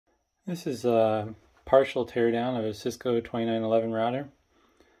This is a partial teardown of a Cisco 2911 router.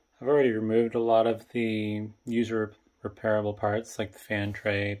 I've already removed a lot of the user repairable parts like the fan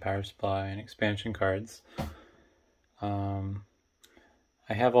tray, power supply, and expansion cards. I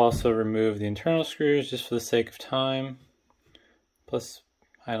have also removed the internal screws just for the sake of time. Plus,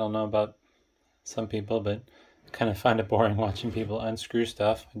 I don't know about some people, but I kind of find it boring watching people unscrew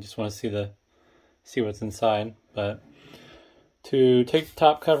stuff. I just want to see what's inside. But to take the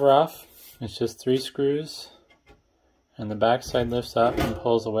top cover off, it's just 3 screws, and the back side lifts up and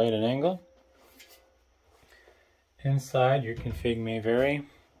pulls away at an angle. Inside, your config may vary.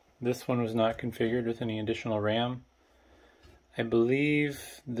 This one was not configured with any additional RAM. I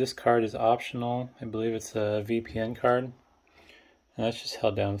believe this card is optional. I believe it's a VPN card, and that's just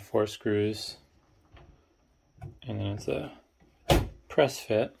held down with 4 screws, and then it's a press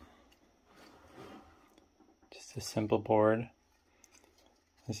fit. Just a simple board.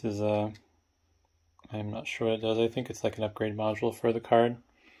 This is a, I'm not sure what it does. I think it's like an upgrade module for the card.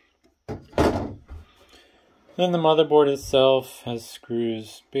 Then the motherboard itself has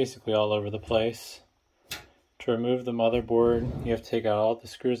screws basically all over the place. To remove the motherboard, you have to take out all the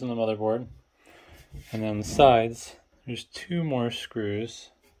screws on the motherboard. And then on the sides, there's 2 more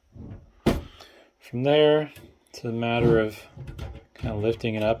screws. From there, it's a matter of kind of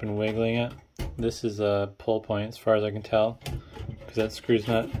lifting it up and wiggling it. This is a pull point as far as I can tell, because that screw's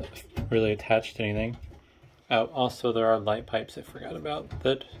not really attached to anything. Oh, also there are light pipes I forgot about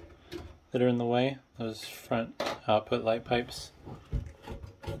that are in the way. Those front output light pipes.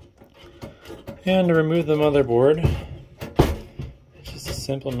 And to remove the motherboard, it's just a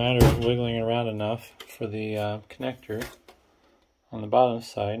simple matter of wiggling it around enough for the connector on the bottom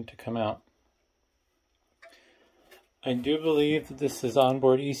side to come out. I do believe that this is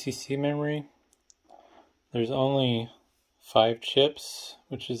onboard ECC memory. There's only 5 chips,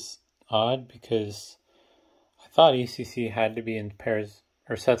 which is odd because I thought ECC had to be in pairs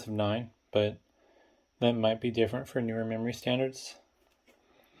or sets of 9, but that might be different for newer memory standards.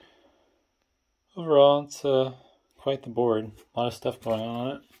 Overall, it's quite the board. A lot of stuff going on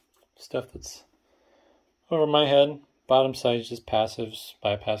it. Stuff that's over my head. Bottom side is just passives,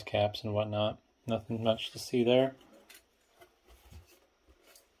 bypass caps, and whatnot. Nothing much to see there.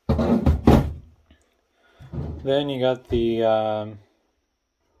 Then you got the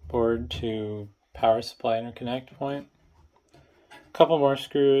board to power supply interconnect point. A couple more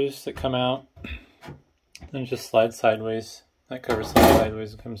screws that come out. Then just slide sideways. That cover slides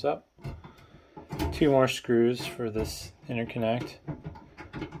sideways and comes up. 2 more screws for this interconnect.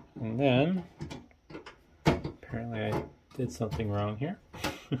 And then, apparently I did something wrong here.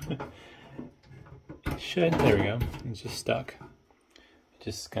 There we go. It's just stuck. It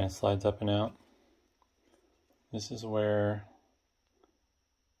just kind of slides up and out. This is where,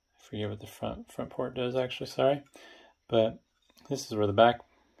 I forget what the front port does actually, sorry. But this is where the back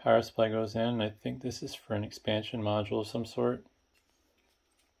power supply goes in. I think this is for an expansion module of some sort.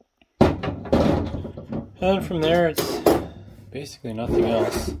 And then from there, it's basically nothing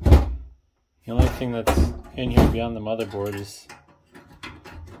else. The only thing that's in here beyond the motherboard is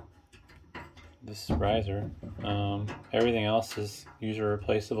this riser. Everything else is user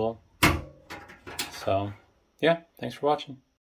replaceable. So, yeah, thanks for watching.